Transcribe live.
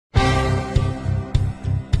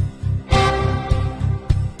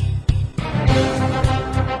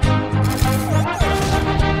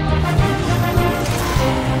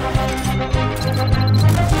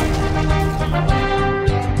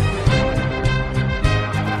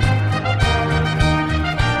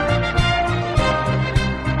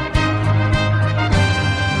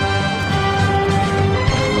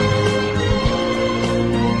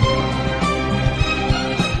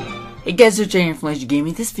Hey guys, it's Jay from LazerGaming.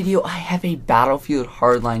 In this video, I have a Battlefield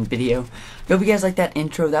Hardline video. I hope you guys like that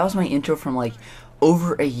intro. That was my intro from like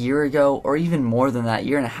over a year ago, or even more than that,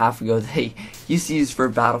 year and a half ago, that I used to use for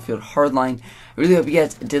Battlefield Hardline. I really hope you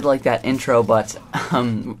guys did like that intro, but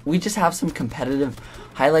we just have some competitive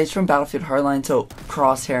highlights from Battlefield Hardline, so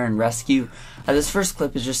Crosshair and Rescue. This first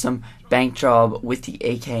clip is just some bank job with the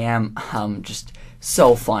AKM, just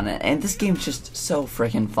so fun, and this game's just so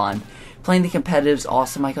freaking fun. Playing the competitive's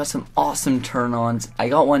awesome. I got some awesome turn-ons. I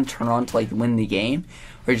got one turn-on to like win the game,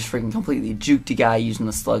 where I just freaking completely juked a guy using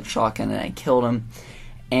the slug shotgun and I killed him.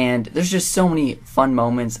 And there's just so many fun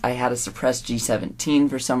moments. I had a suppressed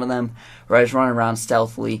G17 for some of them, where I was running around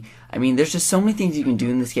stealthily. I mean, there's just so many things you can do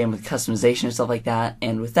in this game with customization and stuff like that.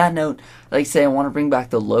 And with that note, like I say, I want to bring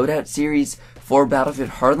back the loadout series for Battlefield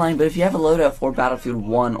Hardline. But if you have a loadout for Battlefield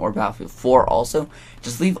 1 or Battlefield 4 also,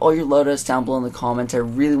 just leave all your loadouts down below in the comments. I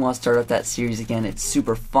really want to start up that series again. It's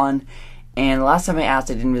super fun. And last time I asked,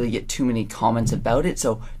 I didn't really get too many comments about it,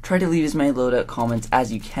 so try to leave as many loadout comments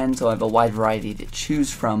as you can so I have a wide variety to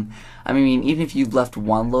choose from. I mean, even if you've left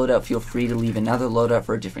one loadout, feel free to leave another loadout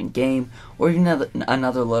for a different game, or even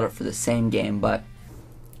another loadout for the same game. But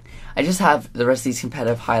I just have the rest of these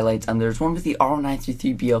competitive highlights. There's one with the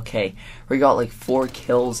R933 BLK, where he got like 4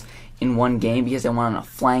 kills in one game because I went on a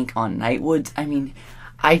flank on Nightwoods. I mean,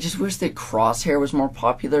 I just wish that Crosshair was more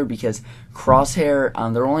popular, because Crosshair,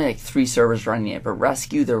 there were only like 3 servers running it, but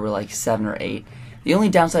Rescue there were like 7 or 8. The only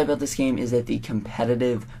downside about this game is that the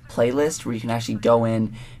competitive playlist, where you can actually go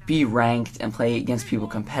in, be ranked, and play against people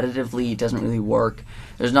competitively, doesn't really work.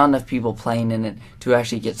 There's not enough people playing in it to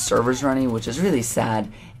actually get servers running, which is really sad.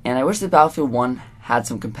 And I wish that Battlefield 1 had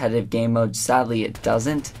some competitive game modes. Sadly, it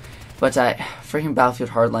doesn't. But freaking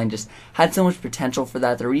Battlefield Hardline just had so much potential for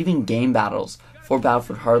that. There were even game battles for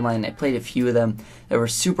Battlefield Hardline. I played a few of them that were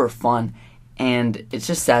super fun, and it's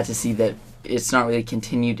just sad to see that it's not really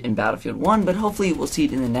continued in Battlefield 1, but hopefully we'll see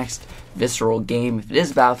it in the next Visceral game, if it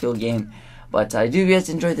is a Battlefield game. But I do hope you guys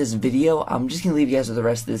enjoyed this video. I'm just going to leave you guys with the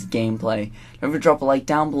rest of this gameplay. Remember to drop a like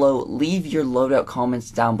down below, leave your loadout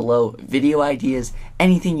comments down below, video ideas,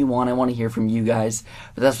 anything you want. I want to hear from you guys.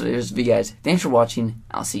 But that's what it is for you guys. Thanks for watching.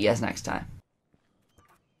 I'll see you guys next time.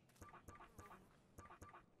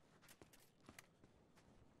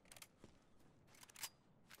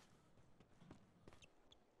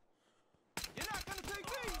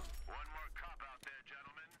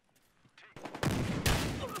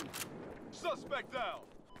 Suspect down!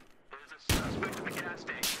 There's a suspect at the gas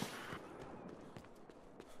station.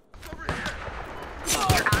 Over here!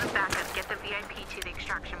 You're out of backup. Get the VIP to the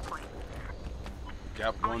extraction point.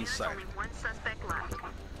 Gap 1 sighted. Only one suspect left.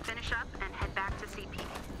 Finish up and head back to CP.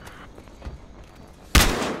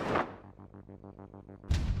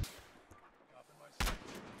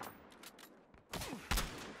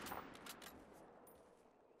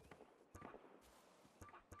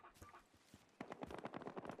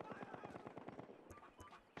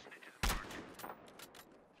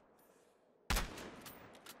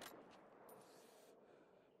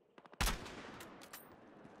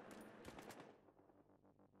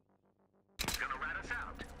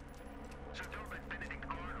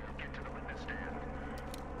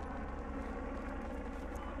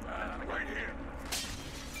 Right here.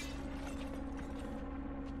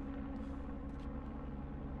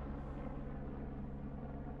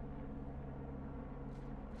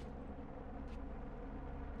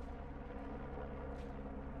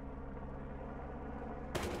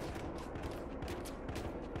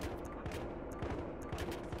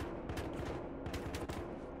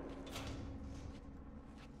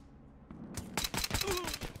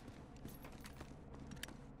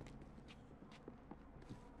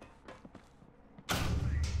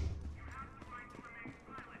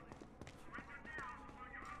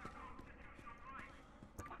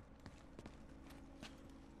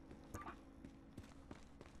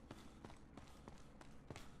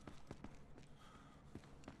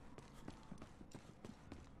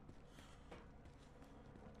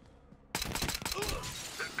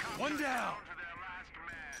 One down.